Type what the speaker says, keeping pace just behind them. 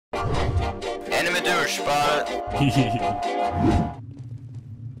Enemy douche spotted.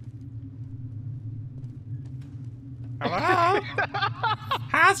 Hello?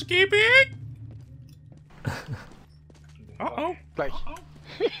 Housekeeping? Uh-oh. Like.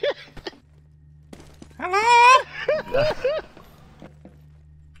 Hello?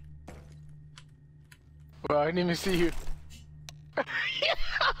 Well, I didn't even see you. I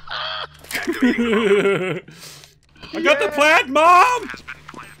got the plant, Mom!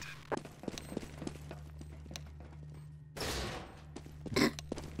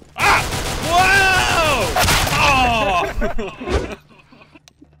 Ah! Whoa! Oh!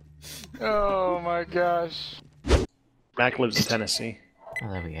 Oh my gosh. Mac lives in Tennessee. Oh,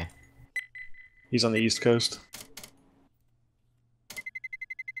 there we go. He's on the East Coast.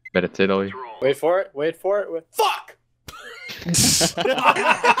 Bet it's Italy. Wait for it. Wait for it. Wait. Fuck!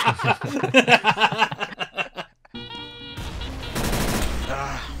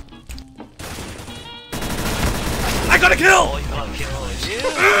 I got a kill! Oh, you got a kill.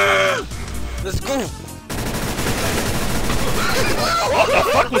 Let's go! What the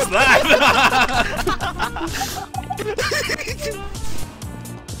fuck was that?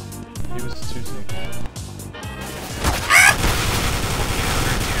 He was choosing.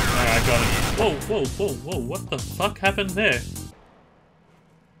 Alright, I got it. Whoa, whoa, whoa, whoa, what the fuck happened there?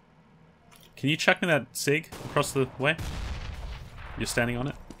 Can you chuck me that SIG across the way? You're standing on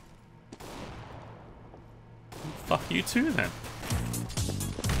it? Fuck you too, then.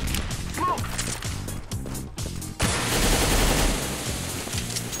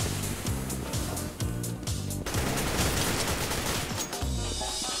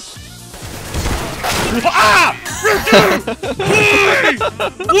 Ah!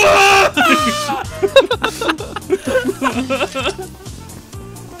 Why?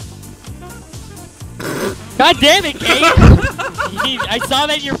 God damn it, Kate! I saw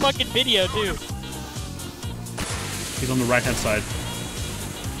that in your fucking video, too. He's on the right-hand side.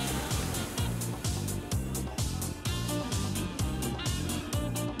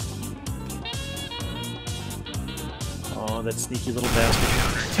 Oh, that sneaky little bastard.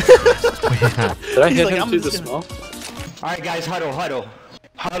 Did I hit him through the smoke? Alright, guys, huddle, huddle.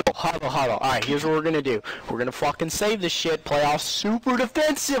 Huddle, huddle, huddle. Alright, here's what we're gonna do. We're gonna fucking save this shit, play off super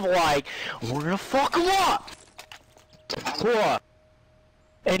defensive like. We're gonna fuck them up! Cool.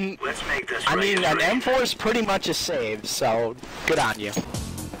 And, Let's make this I mean, an race. M4 is pretty much a save, so good on you.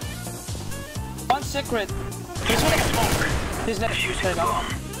 One secret. He's next. He's next. Defusing bomb.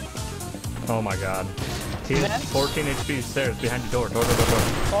 Oh my god. He's 14 HP stairs behind your door. Door.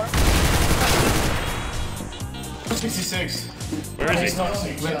 66. Where is he? He's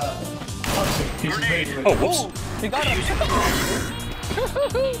toxic. He's made. Oh, whoops. You got him.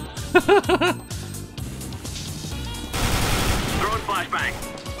 Throwing flashbang.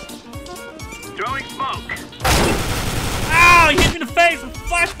 Throwing smoke. Ow! He hit me in the face with a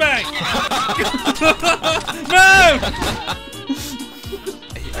flashbang! No!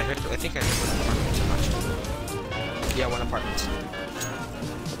 I think I heard one apartment too much. Yeah, one apartment.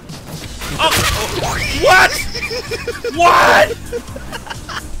 Oh! What? What?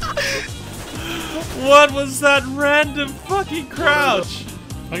 What was that random fucking crouch?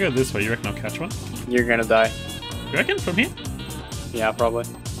 If I go this way, you reckon I'll catch one? You're gonna die. You reckon? From here? Yeah, probably.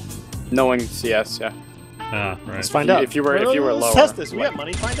 Knowing CS, yeah. Ah, right. Let's find out. If you were lower. Let's test this. We got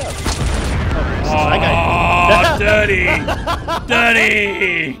money. Find out. Oh, dirty!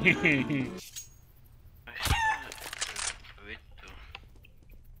 Dirty!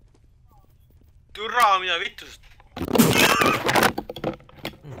 Turraa minä vittu.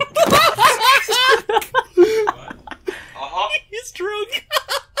 Aha. He's drunk!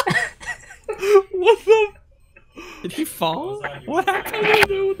 What the? Did he fall? What happened? I don't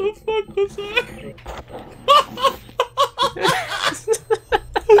know what the fuck was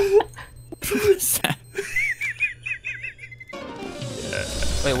that?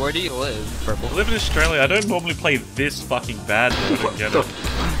 Wait, where do you live? Purple. I live in Australia. I don't normally play this fucking bad, but I don't get it.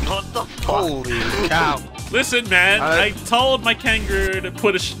 What the fuck? Holy cow. Listen, man, I told my kangaroo to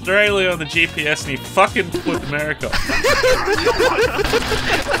put Australia on the GPS and he fucking put America.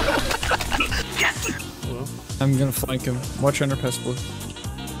 Yes! Well, I'm gonna flank him. Watch under pest blue.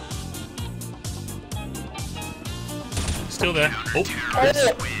 still there. Oh.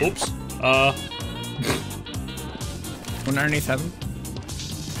 Oops. One underneath heaven.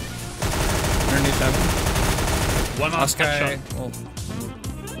 Underneath heaven. One last guy. headshot. Well,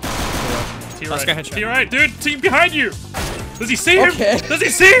 To your last right. guy headshot. To your right, dude. Team behind you. Does he see him? Okay. Does he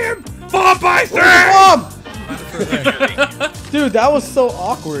see him? Bomb by three. Bomb! Dude, that was so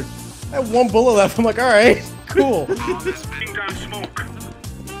awkward. I had one bullet left. I'm like, all right, cool. Bomb is putting down smoke.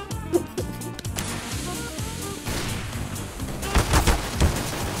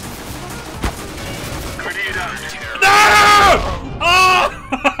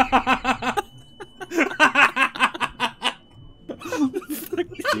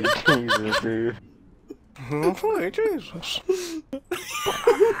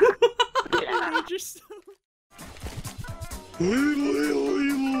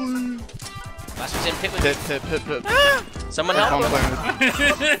 Last one's in pit with Pit. someone help him.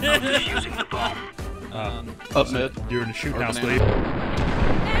 Up mid. You're in the shoot house, babe.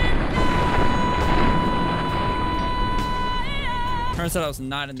 Turns out I was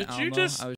not in the Did you Alamo. just- I was